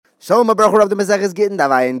So, my brother of the Maseches Gittin,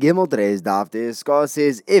 Davai and Gimel, today's daf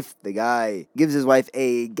discusses if the guy gives his wife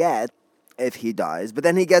a get, if he dies, but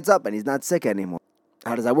then he gets up and he's not sick anymore.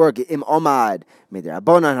 How does that work? Im omad, made the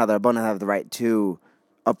Rabbanan, how the Rabbanan have the right to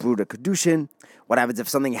uproot a kedushin. What happens if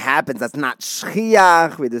something happens that's not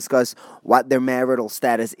shchiach? We discuss what their marital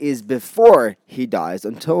status is before he dies.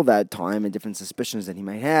 Until that time, and different suspicions that he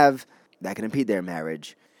might have that can impede their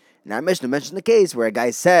marriage. Now, Mishnah mentioned the case where a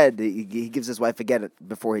guy said he gives his wife a get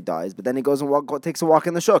before he dies, but then he goes and takes a walk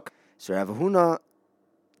in the shuk. So Rav Huna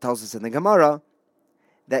tells us in the Gemara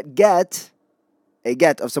that a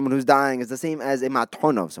get of someone who's dying is the same as a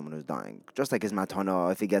matana of someone who's dying. Just like his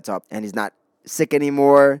matana, if he gets up and he's not sick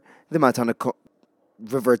anymore, the matana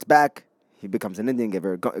reverts back. He becomes an Indian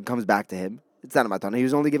giver. It comes back to him. It's not a matana. He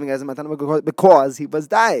was only giving as a matana because he was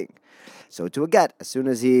dying. So to a get, as soon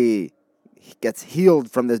as he gets healed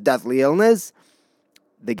from this deathly illness,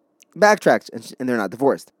 they backtrack and they're not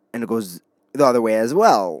divorced. And it goes the other way as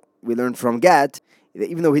well. We learn from get that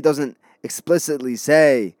even though he doesn't explicitly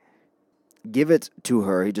say give it to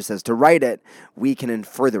her, he just says to write it, we can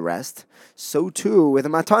infer the rest. So too with a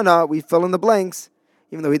matana, we fill in the blanks.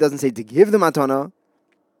 Even though he doesn't say to give the matana,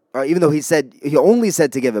 or even though he only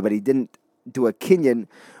said to give it, but he didn't do a kinyan,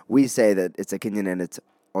 we say that it's a kinyan and it's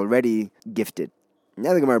already gifted.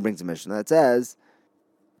 Now the Gemara brings a Mishnah that says,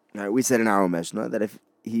 we said in our Mishnah that if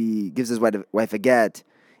he gives his wife a get,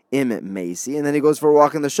 im meisi, and then he goes for a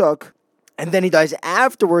walk in the shuk, and then he dies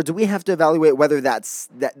afterwards, we have to evaluate whether this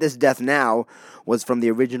death now was from the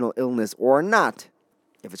original illness or not.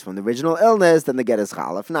 If it's from the original illness, then the get is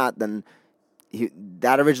chal. If not, then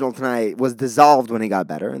that original tanai was dissolved when he got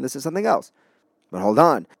better, and this is something else. But hold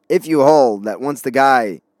on. If you hold that once the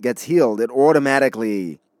guy gets healed, it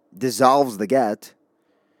automatically dissolves the get,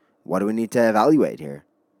 what do we need to evaluate here?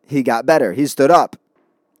 He got better. He stood up.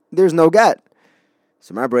 There's no get.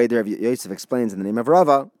 So my brother of Yosef explains in the name of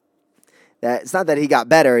Rava that it's not that he got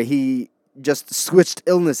better. He just switched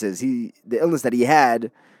illnesses. The illness that he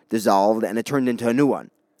had dissolved and it turned into a new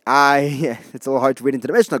one. It's a little hard to read into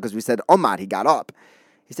the Mishnah because we said Omar, he got up.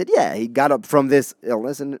 He said, yeah, he got up from this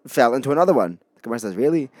illness and fell into another one. The Gemara says,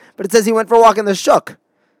 really? But it says he went for a walk in the shuk.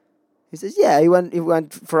 He says, yeah, he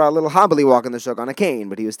went for a little hobbly walk in the shuk on a cane,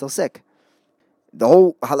 but he was still sick. The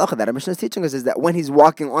whole halacha that our Mishnah is teaching us is that when he's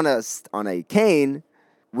walking on a cane,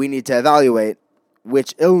 we need to evaluate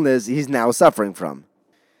which illness he's now suffering from.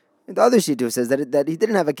 And the other Shittu says that he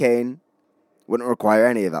didn't have a cane, wouldn't require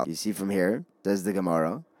any evaluation. You see from here, says the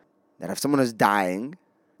Gemara, that if someone is dying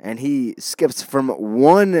and he skips from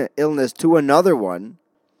one illness to another one,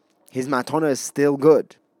 his matana is still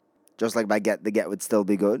good. Just like by get, the get would still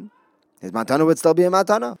be good. His matana would still be a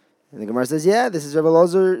matana. And the Gemara says, yeah, this is Rabbi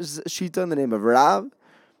Elazar's shita in the name of Rav,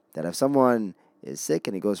 that if someone is sick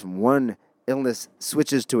and he goes from one illness,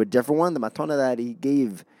 switches to a different one, the matana that he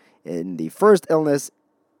gave in the first illness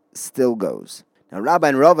still goes. Now, Rabbi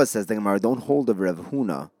and Rava says the Gemara don't hold of Rav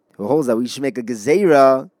Huna, who holds that we should make a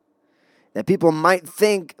gezerah, that people might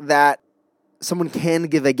think that someone can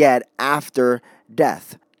give a get after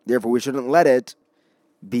death. Therefore, we shouldn't let it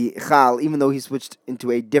be chal, even though he switched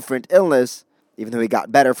into a different illness, even though he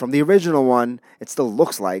got better from the original one, it still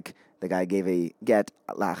looks like the guy gave a get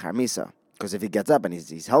lachar misa. Because if he gets up and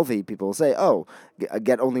he's healthy, people will say, oh, a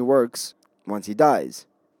get only works once he dies.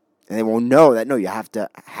 And they won't know that, no, you have to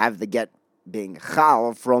have the get being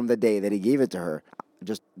chal from the day that he gave it to her.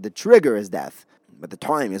 Just the trigger is death, but the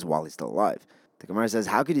time is while he's still alive. The Gemara says,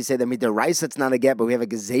 how could you say that midaraisa it's not a get, but we have a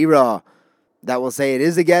gezerah that will say it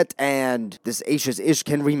is a get, and this Ashes Ish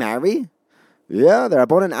can remarry? Yeah, the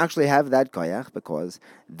Rabbanan actually have that koyach because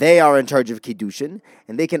they are in charge of Kiddushin,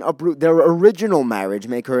 and they can uproot their original marriage,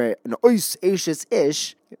 make her an Ois Ashes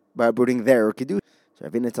Ish, by uprooting their Kiddushin. So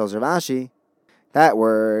Ravina tells Rav Ashi, that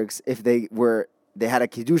works if they had a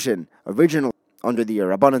Kiddushin original under the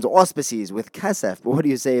Rabbanan's auspices with Kesef. But what do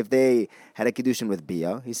you say if they had a Kiddushin with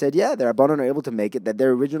Bia? He said, yeah, the Rabbanan are able to make it that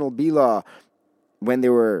their original Bila, when they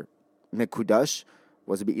were Mekudash,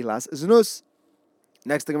 was a Bi'ilas Znus.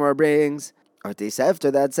 Next thing Gemara brings Arte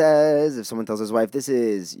Sefter that says, if someone tells his wife, this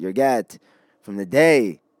is your get from the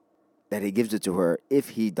day that he gives it to her, if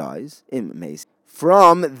he dies,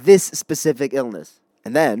 from this specific illness,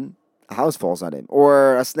 and then a house falls on him,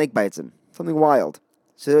 or a snake bites him, something wild.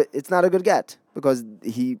 So it's not a good get, because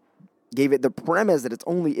he gave it the premise that it's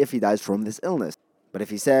only if he dies from this illness. But if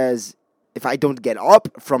he says, if I don't get up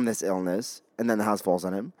from this illness, and then the house falls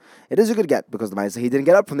on him, it is a good get, because the man said he didn't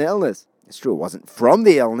get up from the illness. It's true, it wasn't from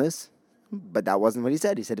the illness, but that wasn't what he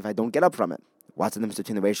said. He said, if I don't get up from it. What's the difference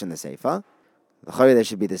between the Reish and the Seifa? The Chayy, there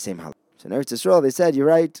should be the same halach. So in Eretz Yisrael, they said, you're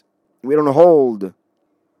right, we don't hold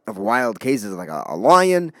of wild cases like a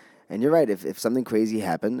lion, And you're right, if something crazy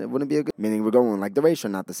happened, it wouldn't be a good, meaning we're going like the Reisha,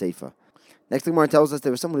 not the Seifa. Next thing Gemara tells us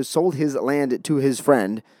there was someone who sold his land to his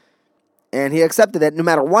friend, and he accepted that no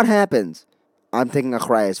matter what happens, I'm taking a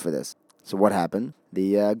chrayas for this. So what happened?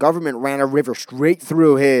 The government ran a river straight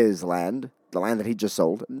through his land, the land that he just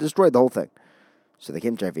sold, and destroyed the whole thing. So they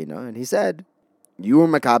came to Ravina, and he said, "You were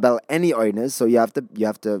makabel any oinus, so you have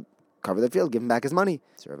to cover the field, give him back his money."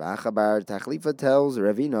 So Rav Achabar Tachlifa tells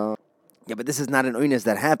Ravina, "Yeah, but this is not an oinus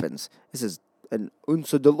that happens. This is an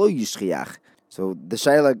unsa de lo yishchiach." So the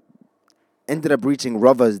Shaila ended up reaching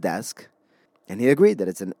Rava's desk, and he agreed that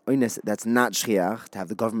it's an oinus that's not shchiach to have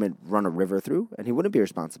the government run a river through, and he wouldn't be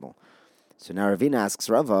responsible. So now Ravina asks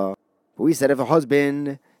Rava, but we said if a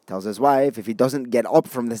husband tells his wife, if he doesn't get up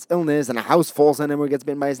from this illness and a house falls on him or gets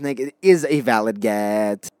bitten by a snake, it is a valid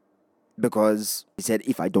get. Because he said,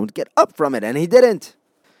 if I don't get up from it, and he didn't.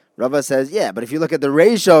 Rava says, yeah, but if you look at the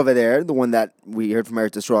ratio over there, the one that we heard from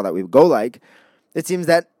Eretz Yisrael that we go like, it seems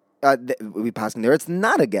that we passing there, it's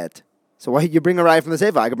not a get. So why you bring a raya from the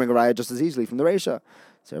Seifa? I could bring a raya just as easily from the ratio.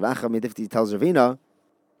 So Rav Acha Midifti tells Ravina,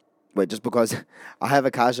 wait, just because I have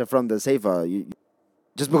a kasha from the Seifa,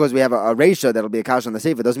 just because we have a ratio that'll be a kasha on the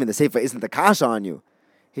Seifa, doesn't mean the Seifa isn't the kasha on you.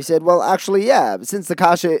 He said, well, actually, yeah, since the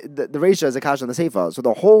kasha, the ratio is a kasha on the Seifa, so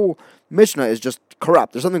the whole Mishnah is just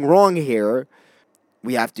corrupt. There's something wrong here.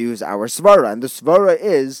 We have to use our svara, and the svara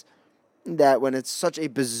is that when it's such a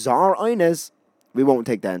bizarre oinus, we won't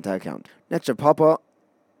take that into account. Next, Rav Papa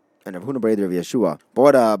and Rav Huna brother of Yeshua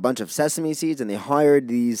bought a bunch of sesame seeds, and they hired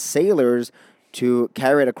these sailors to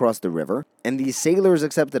carry it across the river. And these sailors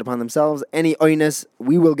accepted upon themselves any oinus,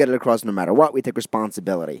 we will get it across no matter what. We take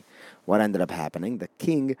responsibility. What ended up happening? The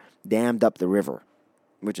king dammed up the river,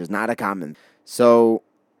 which is not a common. So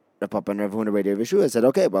Rav Papa and Rav Huna brother of Yeshua said,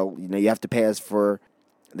 okay, well, you have to pay us for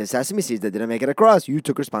the sesame seeds that didn't make it across. You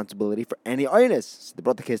took responsibility for any oinus. So they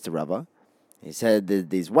brought the case to Rava. He said that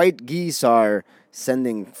these white geese are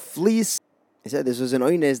sending fleece. He said this was an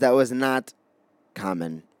oinus that was not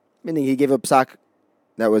common, meaning he gave a psak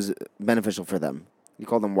that was beneficial for them. He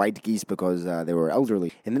called them white geese because they were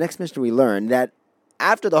elderly. In the next Mishnah, we learn that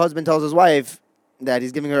after the husband tells his wife that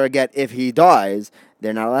he's giving her a get if he dies,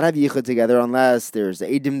 they're not allowed to have yichud together unless there's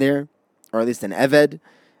edim there, or at least an eved.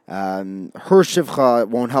 Her shivcha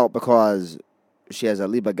won't help because she has a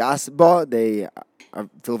liba gasba. They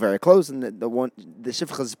feel very close, and the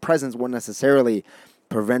shivcha's presence won't necessarily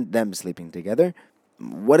prevent them sleeping together.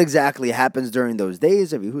 What exactly happens during those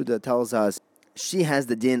days? Rav Yehuda tells us she has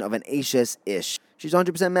the din of an Ashes ish. She's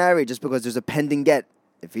 100% married just because there's a pending get.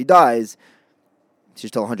 If he dies, she's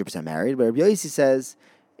still 100% married. But Rabbi Yossi says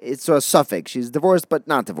it's a suffix. She's divorced but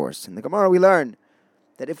not divorced. In the Gemara we learn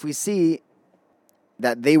that if we see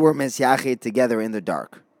that they were mesyachet together in the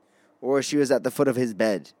dark, or she was at the foot of his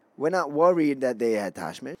bed, we're not worried that they had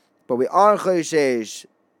tashmit, but we are choishesh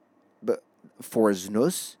for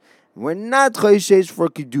znus. We're not choishesh for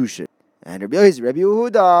kedushin. And Rabbi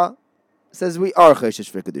Yehuda says we are choishesh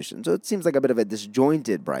for kedushin. So it seems like a bit of a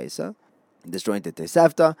disjointed brisa, disjointed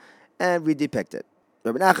tesefta, and we depict it.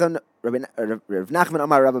 Rav Nachman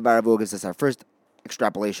Amar Rabbi Baravu gives us our first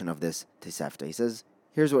extrapolation of this tesefta. He says,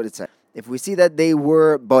 here's what it says. If we see that they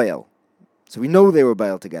were boil, so we know they were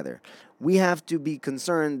boil together, we have to be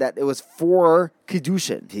concerned that it was for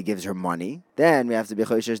kedushin. If he gives her money, then we have to be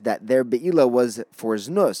choishesh that their beila was for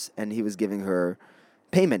znus, and he was giving her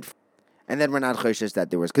payment. And then we're not choishesh that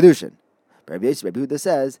there was kedushin. Rabbi Yehuda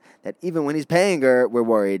says that even when he's paying her, we're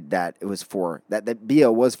worried that it was for, that the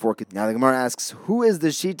bia was for. Now the Gemara asks, who is the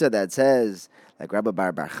shita that says, like Rabbi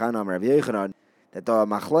Bar Chanam, Rabbi Yochanan, that the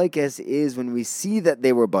machlokes is when we see that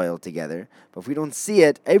they were boiled together, but if we don't see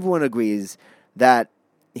it, everyone agrees that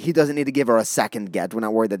he doesn't need to give her a second get. We're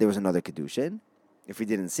not worried that there was another kedushin. If we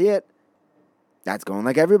didn't see it, that's going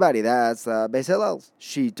like everybody. That's Beis Hillel's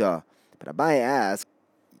shita. But Abaye asks,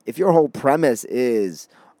 if your whole premise is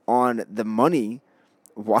on the money,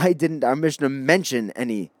 why didn't our Mishnah mention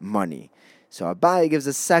any money? So Abaye gives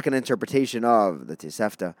a second interpretation of the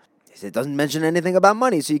Tosefta. He said it doesn't mention anything about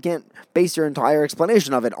money, so you can't base your entire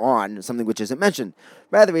explanation of it on something which isn't mentioned.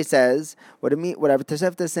 Rather, he says, whatever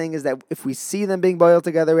Tosefta is saying is that if we see them being boiled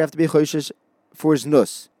together, we have to be choishesh for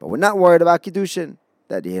znus. But we're not worried about kedushin,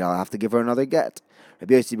 that he'll have to give her another get.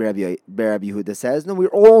 Rabbi Yehuda says, no, we're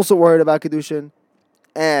also worried about kedushin.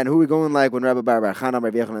 And who are we going like when Rabbi Bar Chanam,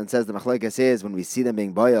 Rabbi Yochanan says the machlokes is when we see them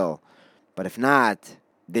being boiled, but if not,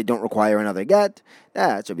 they don't require another get.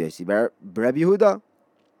 That's Rabbi Yehuda.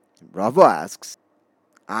 Rava asks,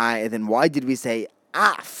 then why did we say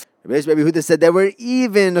af? Rabbi Yehuda said that we're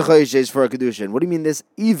even choishesh for a kedushin. What do you mean this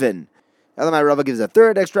even? Elamai Rava gives a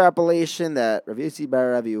third extrapolation that Rabbi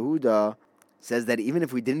Yehuda says that even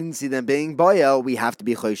if we didn't see them being boil, we have to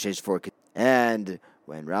be choishesh for Kedushin. And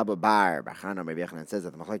when Rabbi Bar Bachana Rabbi Yochanan says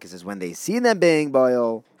that the machlokes is when they see them being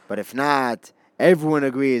boil, but if not, everyone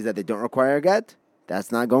agrees that they don't require a get,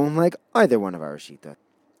 that's not going like either one of our shita.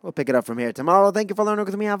 We'll pick it up from here tomorrow. Thank you for learning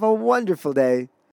with me. Have a wonderful day.